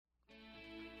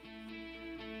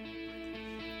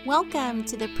Welcome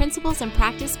to the Principles and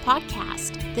Practice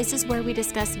podcast. This is where we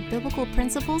discuss biblical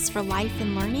principles for life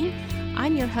and learning.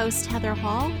 I'm your host, Heather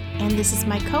Hall, and this is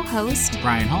my co-host,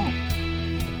 Brian Hall.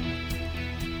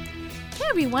 Hey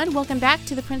everyone, welcome back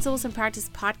to the Principles and Practice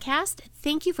podcast.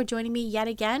 Thank you for joining me yet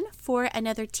again for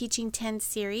another Teaching 10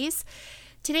 series.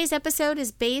 Today's episode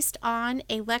is based on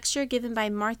a lecture given by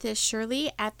Martha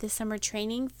Shirley at the summer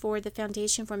training for the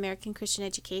Foundation for American Christian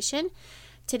Education.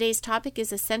 Today's topic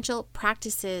is Essential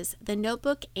Practices, the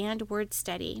Notebook and Word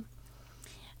Study.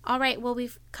 All right, well,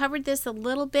 we've covered this a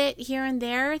little bit here and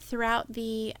there throughout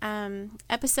the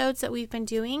episodes that we've been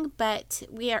doing, but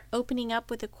we are opening up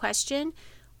with a question.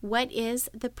 What is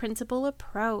the principal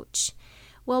approach?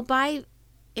 Well, by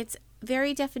its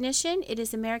very definition, it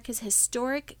is America's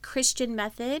historic Christian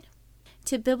method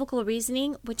to biblical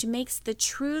reasoning, which makes the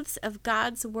truths of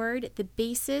God's Word the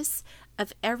basis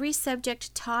of every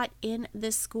subject taught in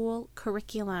the school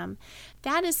curriculum.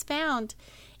 That is found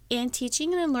in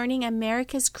Teaching and Learning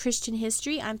America's Christian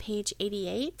History on page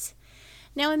 88.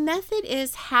 Now, a method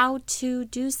is how to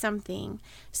do something.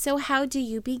 So how do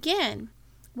you begin?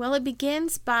 Well, it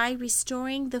begins by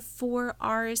restoring the 4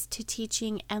 R's to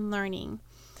teaching and learning.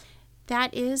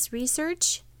 That is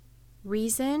research,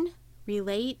 reason,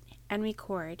 relate, and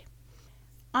record.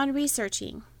 On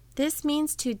researching, this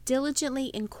means to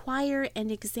diligently inquire and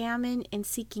examine in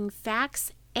seeking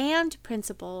facts and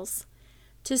principles,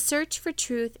 to search for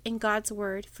truth in God's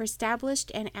Word for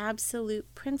established and absolute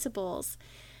principles.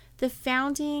 The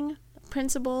founding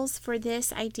principles for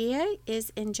this idea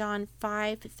is in John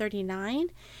 5:39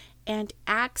 and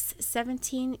Acts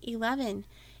 17:11.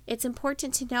 It's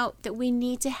important to note that we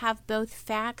need to have both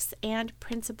facts and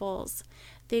principles.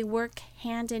 They work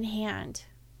hand in hand.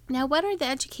 Now, what are the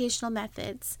educational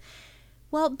methods?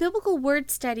 Well, biblical word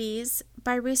studies,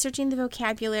 by researching the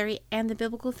vocabulary and the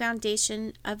biblical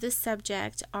foundation of the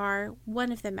subject, are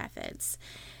one of the methods.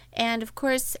 And of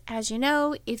course, as you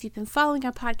know, if you've been following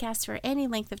our podcast for any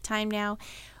length of time now,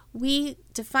 we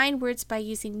define words by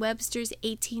using Webster's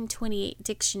 1828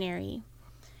 dictionary.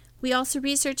 We also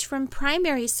research from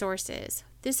primary sources.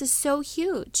 This is so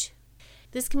huge.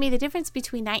 This can be the difference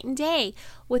between night and day.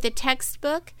 With a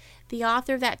textbook, the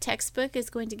author of that textbook is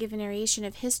going to give a narration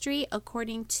of history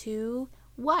according to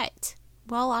what?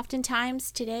 Well,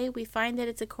 oftentimes today we find that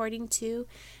it's according to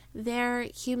their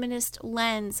humanist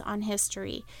lens on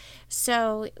history.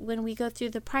 So when we go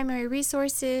through the primary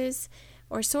resources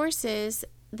or sources,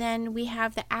 then we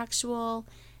have the actual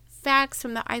facts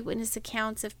from the eyewitness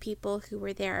accounts of people who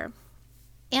were there.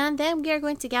 And then we are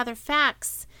going to gather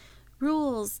facts,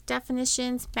 rules,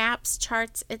 definitions, maps,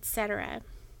 charts, etc.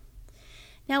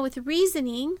 Now, with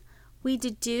reasoning, we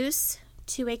deduce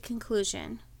to a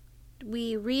conclusion.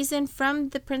 We reason from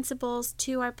the principles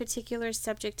to our particular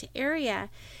subject area.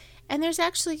 And there's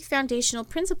actually foundational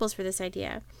principles for this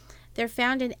idea. They're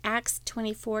found in Acts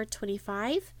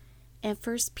 24:25 and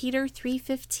 1 Peter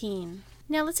 3:15.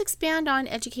 Now, let's expand on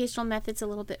educational methods a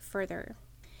little bit further.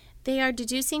 They are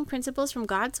deducing principles from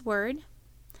God's Word,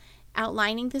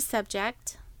 outlining the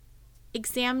subject,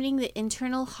 examining the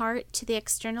internal heart to the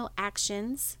external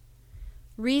actions,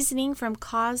 reasoning from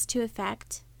cause to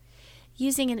effect,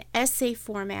 using an essay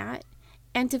format,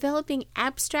 and developing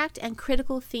abstract and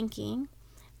critical thinking,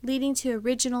 leading to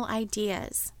original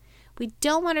ideas. We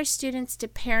don't want our students to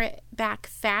parrot back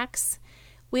facts.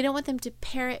 We don't want them to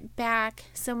parrot back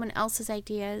someone else's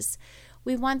ideas.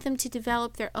 We want them to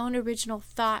develop their own original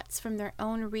thoughts from their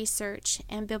own research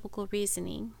and biblical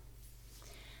reasoning.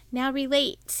 Now,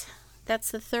 relate.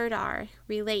 That's the 3rd R,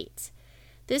 relate.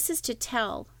 This is to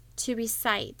tell, to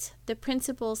recite the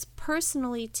principles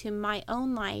personally to my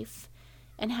own life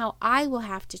and how I will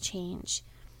have to change.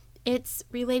 It's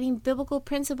relating biblical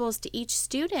principles to each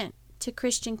student, to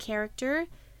Christian character,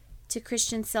 to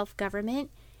Christian self-government,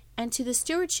 and to the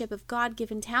stewardship of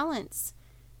God-given talents.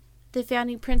 The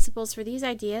founding principles for these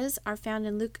ideas are found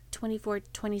in Luke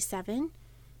 24:27,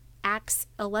 Acts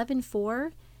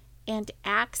 11:4, and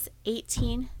Acts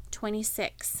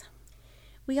 18:26.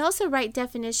 We also write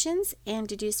definitions and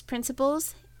deduce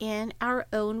principles in our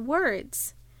own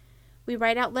words. We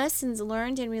write out lessons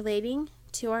learned in relating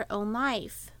to our own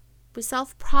life. We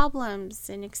solve problems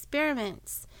and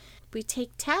experiments. We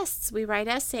take tests. We write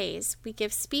essays. We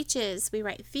give speeches. We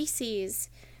write theses.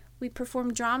 We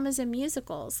perform dramas and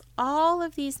musicals. All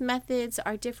of these methods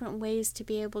are different ways to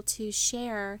be able to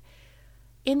share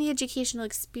in the educational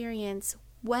experience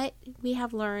what we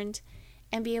have learned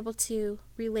and be able to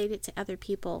relate it to other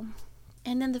people.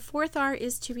 And then the 4th R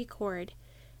is to record.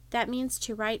 That means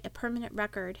to write a permanent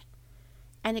record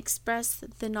and express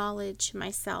the knowledge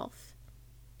myself.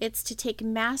 It's to take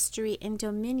mastery and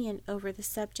dominion over the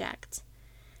subject.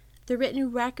 The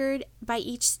written record by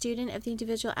each student of the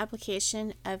individual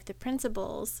application of the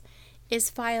principles is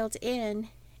filed in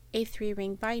a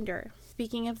 3-ring binder.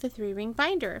 Speaking of the 3-ring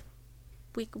binder,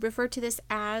 we refer to this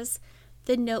as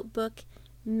the notebook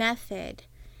method.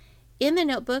 In the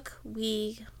notebook,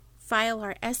 we file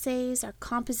our essays, our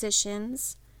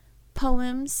compositions,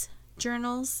 poems,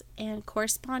 journals, and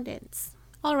correspondence.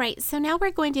 All right, so now we're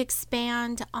going to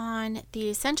expand on the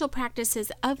essential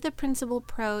practices of the principle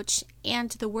approach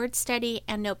and the word study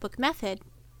and notebook method.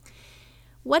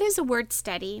 What is a word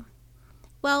study?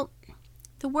 Well,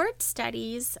 the word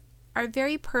studies are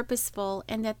very purposeful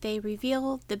in that they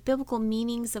reveal the biblical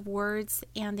meanings of words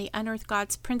and they unearth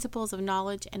God's principles of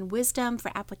knowledge and wisdom for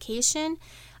application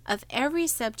of every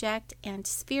subject and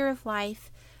sphere of life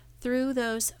through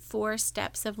those 4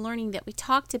 steps of learning that we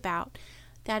talked about.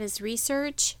 That is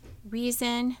research,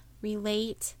 reason,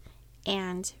 relate,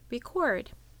 and record.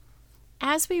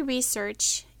 As we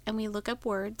research and we look up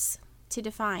words to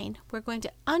define, we're going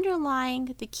to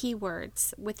underline the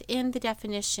keywords within the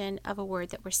definition of a word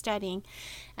that we're studying.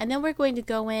 And then we're going to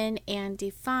go in and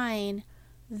define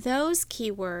those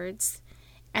keywords,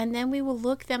 and then we will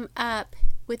look them up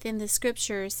within the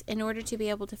scriptures in order to be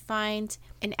able to find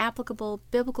an applicable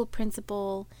biblical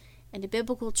principle and a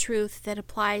biblical truth that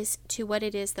applies to what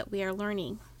it is that we are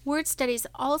learning. Word studies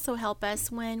also help us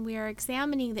when we are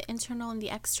examining the internal and the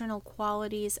external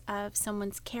qualities of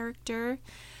someone's character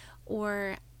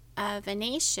or of a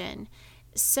nation.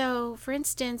 So, for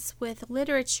instance, with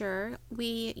literature,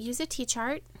 we use a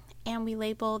T-chart and we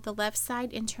label the left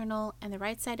side internal and the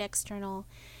right side external.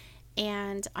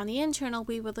 And on the internal,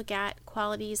 we would look at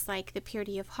qualities like the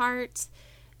purity of heart,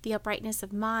 the uprightness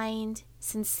of mind,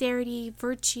 sincerity,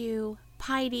 virtue,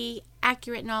 piety,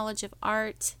 accurate knowledge of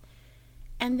art.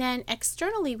 And then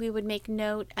externally, we would make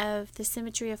note of the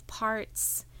symmetry of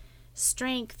parts,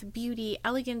 strength, beauty,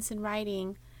 elegance in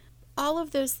writing, all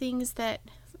of those things that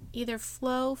either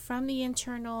flow from the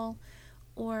internal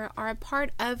or are a part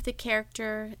of the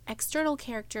character, external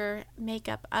character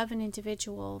makeup of an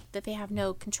individual that they have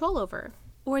no control over,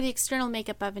 or the external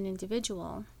makeup of an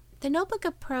individual. The notebook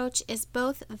approach is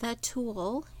both the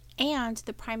tool and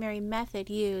the primary method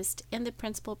used in the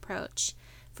principle approach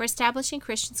for establishing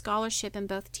Christian scholarship in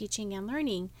both teaching and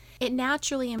learning. It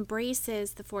naturally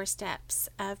embraces the 4 steps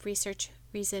of research,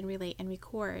 reason, relate, and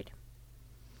record.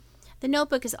 The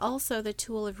notebook is also the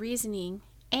tool of reasoning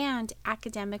and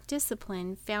academic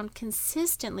discipline found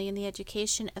consistently in the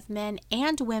education of men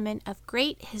and women of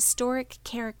great historic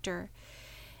character.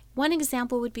 One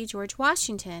example would be George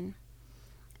Washington.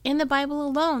 In the Bible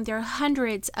alone, there are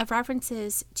hundreds of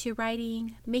references to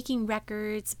writing, making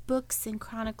records, books, and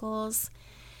chronicles.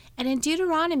 And in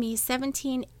Deuteronomy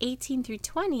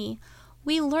 17:18-20,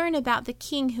 we learn about the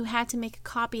king who had to make a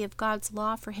copy of God's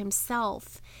law for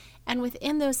himself. And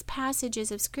within those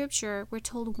passages of Scripture, we're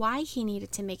told why he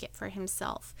needed to make it for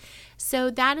himself.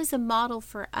 So that is a model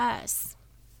for us.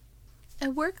 A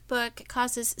workbook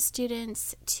causes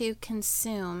students to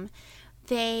consume.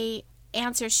 They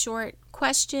answer short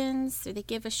questions, or they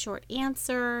give a short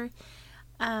answer.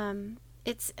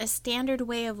 It's a standard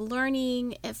way of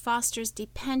learning. It fosters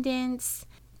dependence.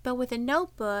 But with a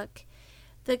notebook,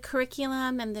 the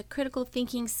curriculum and the critical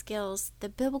thinking skills, the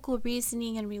biblical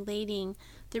reasoning and relating,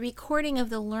 the recording of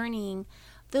the learning,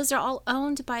 those are all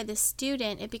owned by the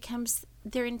student. It becomes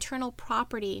their internal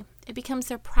property. It becomes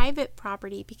their private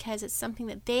property because it's something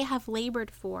that they have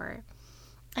labored for.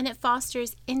 And it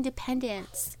fosters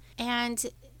independence. And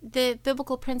the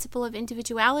biblical principle of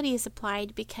individuality is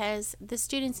applied because the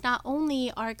students not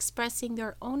only are expressing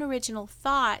their own original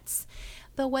thoughts,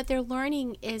 but what they're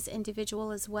learning is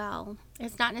individual as well.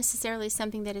 It's not necessarily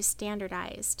something that is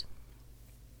standardized.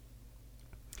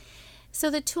 So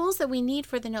the tools that we need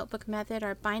for the notebook method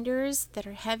are binders that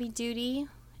are heavy duty,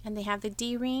 and they have the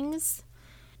D-rings.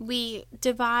 We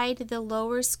divide the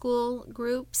lower school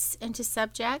groups into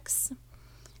subjects.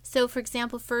 So, for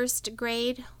example, first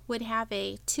grade would have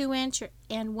a 2-inch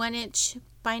and 1-inch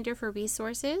binder for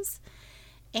resources,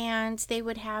 and they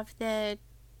would have the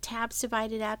tabs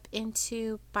divided up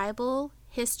into Bible,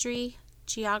 history,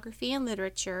 geography, and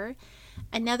literature.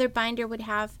 Another binder would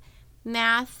have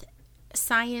math,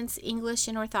 science, English,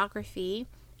 and orthography,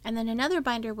 and then another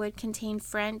binder would contain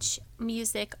French,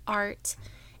 music, art,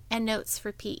 and notes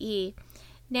for PE.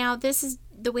 Now, this is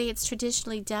the way it's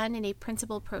traditionally done in a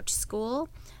principle approach school.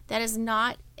 That is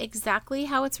not exactly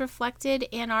how it's reflected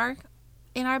in our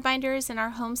binders in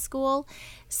our homeschool.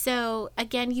 So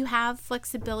again, you have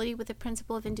flexibility with the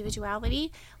principle of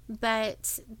individuality,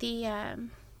 but the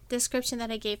description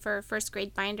that I gave for first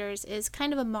grade binders is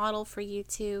kind of a model for you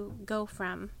to go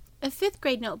from. A 5th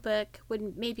grade notebook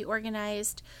would maybe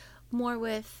organized more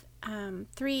with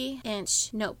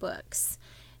 3-inch notebooks.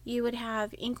 You would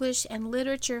have English and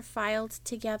literature filed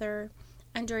together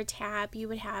under a tab. You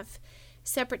would have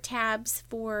separate tabs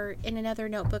in another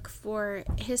notebook for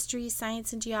history,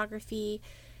 science, and geography.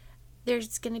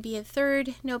 There's going to be a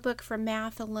 3rd notebook for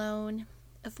math alone,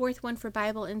 a 4th one for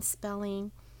Bible and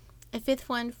spelling, a 5th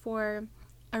one for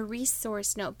a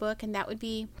resource notebook, and that would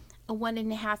be a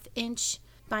 1.5-inch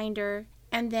binder.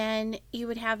 And then you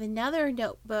would have another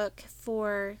notebook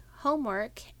for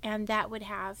homework, and that would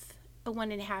have a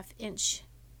 1.5-inch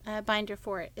binder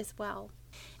for it as well.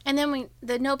 And then when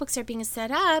the notebooks are being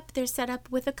set up, they're set up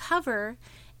with a cover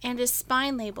and a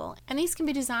spine label. And these can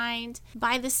be designed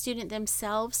by the student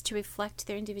themselves to reflect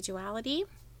their individuality.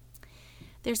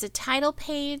 There's a title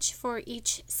page for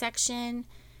each section.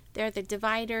 There are the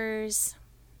dividers.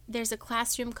 There's a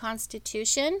classroom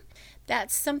constitution.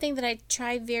 That's something that I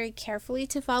try very carefully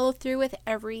to follow through with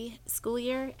every school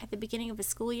year. At the beginning of a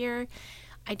school year,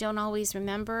 I don't always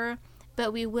remember,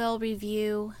 but we will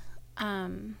review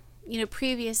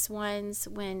previous ones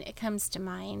when it comes to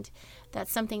mind.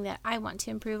 That's something that I want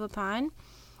to improve upon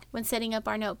when setting up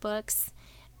our notebooks.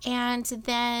 And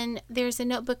then there's a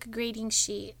notebook grading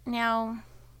sheet. Now,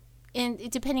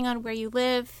 depending on where you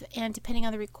live and depending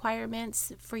on the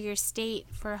requirements for your state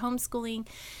for homeschooling,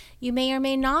 you may or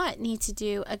may not need to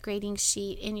do a grading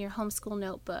sheet in your homeschool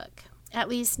notebook, at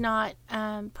least not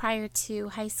prior to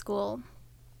high school.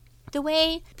 The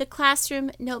way the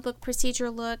classroom notebook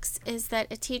procedure looks is that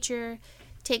a teacher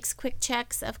takes quick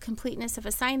checks of completeness of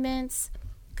assignments,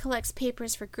 collects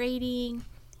papers for grading,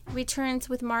 returns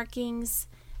with markings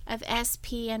of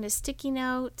SP and a sticky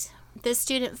note. The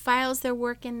student files their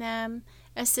work in them,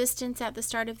 assistance at the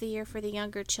start of the year for the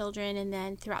younger children, and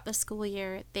then throughout the school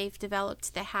year, they've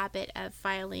developed the habit of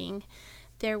filing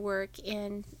their work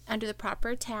under the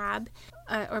proper tab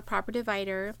or proper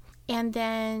divider. And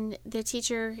then the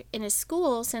teacher in a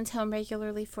school sends home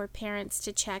regularly for parents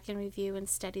to check and review and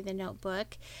study the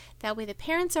notebook. That way the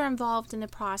parents are involved in the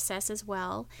process as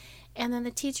well. And then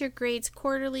the teacher grades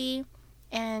quarterly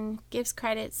and gives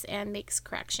credits and makes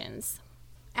corrections.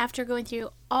 After going through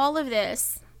all of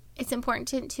this, it's important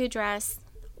to address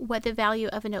what the value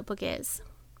of a notebook is.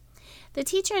 The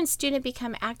teacher and student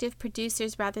become active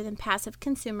producers rather than passive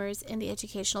consumers in the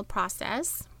educational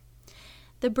process.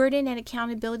 The burden and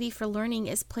accountability for learning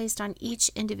is placed on each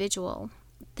individual.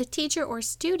 The teacher or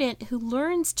student who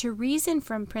learns to reason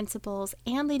from principles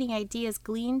and leading ideas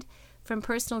gleaned from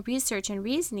personal research and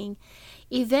reasoning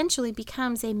eventually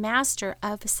becomes a master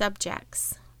of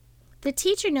subjects. The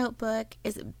teacher notebook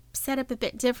is set up a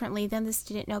bit differently than the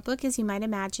student notebook, as you might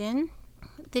imagine.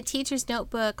 The teacher's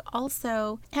notebook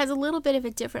also has a little bit of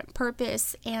a different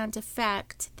purpose and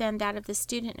effect than that of the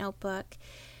student notebook.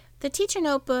 The teacher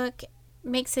notebook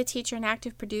makes the teacher an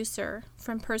active producer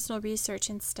from personal research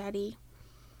and study.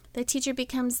 The teacher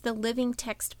becomes the living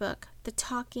textbook, the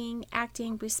talking,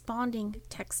 acting, responding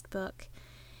textbook.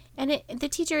 And the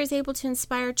teacher is able to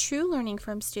inspire true learning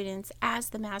from students as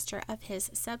the master of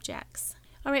his subjects.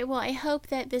 All right, well, I hope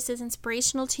that this is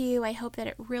inspirational to you. I hope that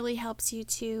it really helps you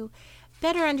to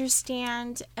better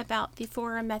understand about the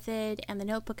Forer method and the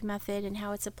notebook method and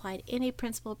how it's applied in a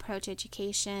principal approach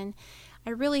education. I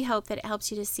really hope that it helps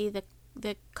you to see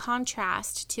the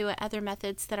contrast to other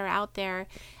methods that are out there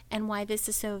and why this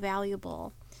is so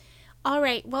valuable. All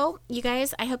right, well, you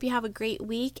guys, I hope you have a great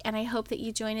week, and I hope that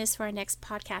you join us for our next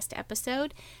podcast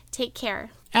episode. Take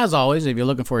care. As always, if you're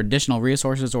looking for additional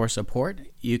resources or support,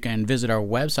 you can visit our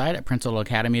website at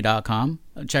principalacademy.com,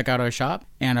 check out our shop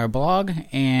and our blog,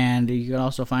 and you can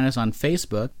also find us on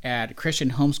Facebook at Christian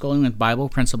Homeschooling with Bible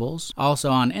Principles, also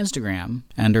on Instagram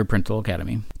under Principal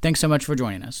Academy. Thanks so much for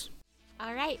joining us.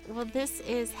 All right, well, this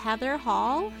is Heather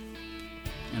Hall.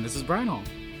 And this is Brian Hall.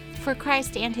 For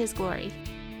Christ and His glory.